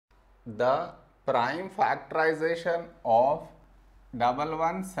The prime factorization of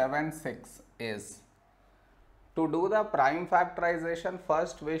 1176 is, to do the prime factorization,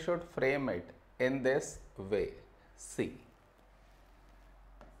 first we should frame it in this way. See,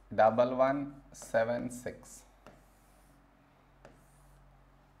 1176.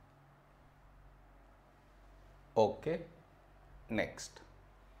 Okay, next.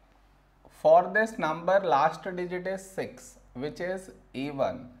 For this number, last digit is 6, which is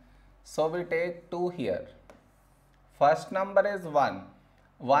even. So we take 2 here. First number is 1.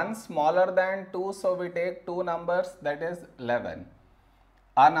 1 smaller than 2, so we take 2 numbers, that is 11.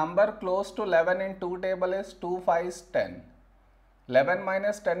 A number close to 11 in 2 table is 2 5s 10. 11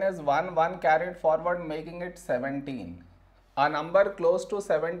 minus 10 is 1, 1 carried forward, making it 17. A number close to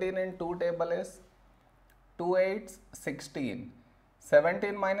 17 in 2 table is 2 8s 16.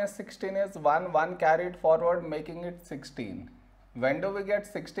 17 minus 16 is 1, 1 carried forward, making it 16. When do we get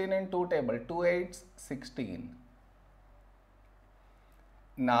 16 in 2 table? 2 8s 16.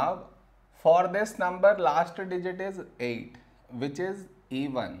 Now, for this number, last digit is 8, which is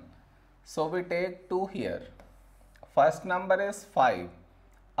even. So we take 2 here. First number is 5.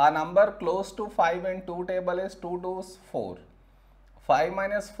 A number close to 5 in 2 table is 2 2s 4. 5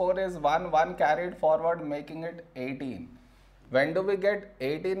 minus 4 is 1, 1 carried forward, making it 18. When do we get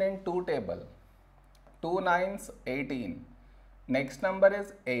 18 in 2 table? 2 9s 18. Next number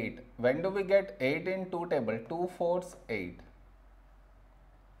is 8. When do we get 8 in 2 table? 2 4s 8.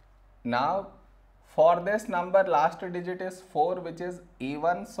 Now, for this number, last digit is 4, which is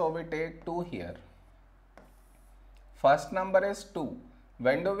even, so we take 2 here. First number is 2.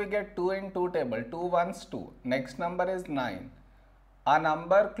 When do we get 2 in 2 table? 2 1s 2. Next number is 9. A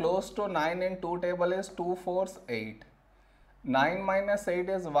number close to 9 in 2 table is 2 4s 8. 9 minus 8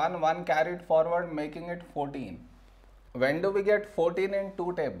 is 1, 1 carried forward, making it 14. When do we get 14 in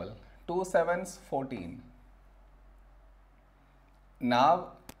 2 table? 2 7s 14.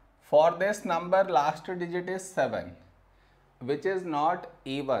 Now, for this number, last digit is 7, which is not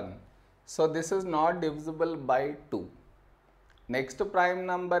even. So this is not divisible by 2. Next prime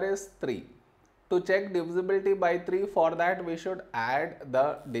number is 3. To check divisibility by 3, for that we should add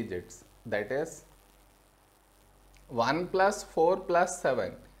the digits. That is 1 plus 4 plus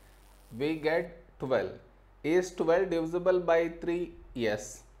 7. We get 12. Is 12 divisible by 3?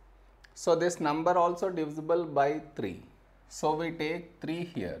 Yes. So this number also divisible by 3. So we take 3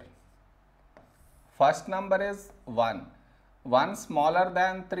 here. First number is 1. 1 smaller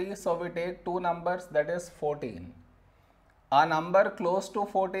than 3, so we take 2 numbers, that is 14. A number close to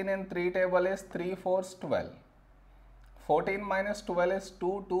 14 in 3 table is 3 4s 12. 14 minus 12 is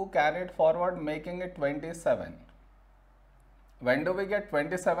 2, 2 carried forward, making it 27. When do we get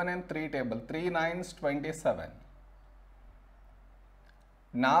 27 in 3 table? 3 9s 27.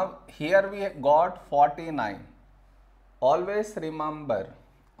 Now here we got 49. Always remember,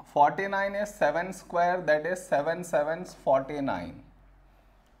 49 is 7 square, that is 7 7s 49.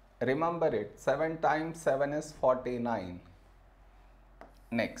 Remember it, 7 times 7 is 49.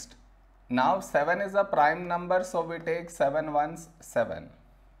 Next, now 7 is a prime number, so we take 7 ones 7.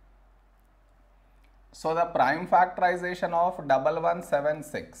 So the prime factorization of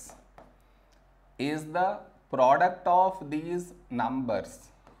 1176 is the product of these numbers.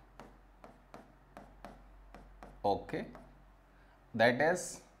 Okay, that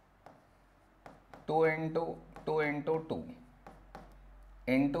is 2 into 2 into 2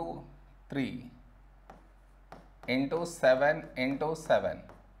 into 3 into 7 into 7.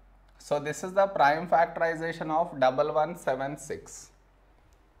 So this is the prime factorization of 1176.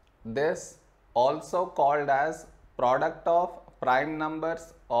 This also called as product of prime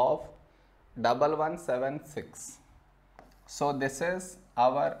numbers of 1176. So this is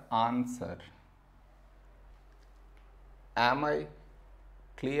our answer. Am I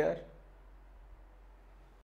clear?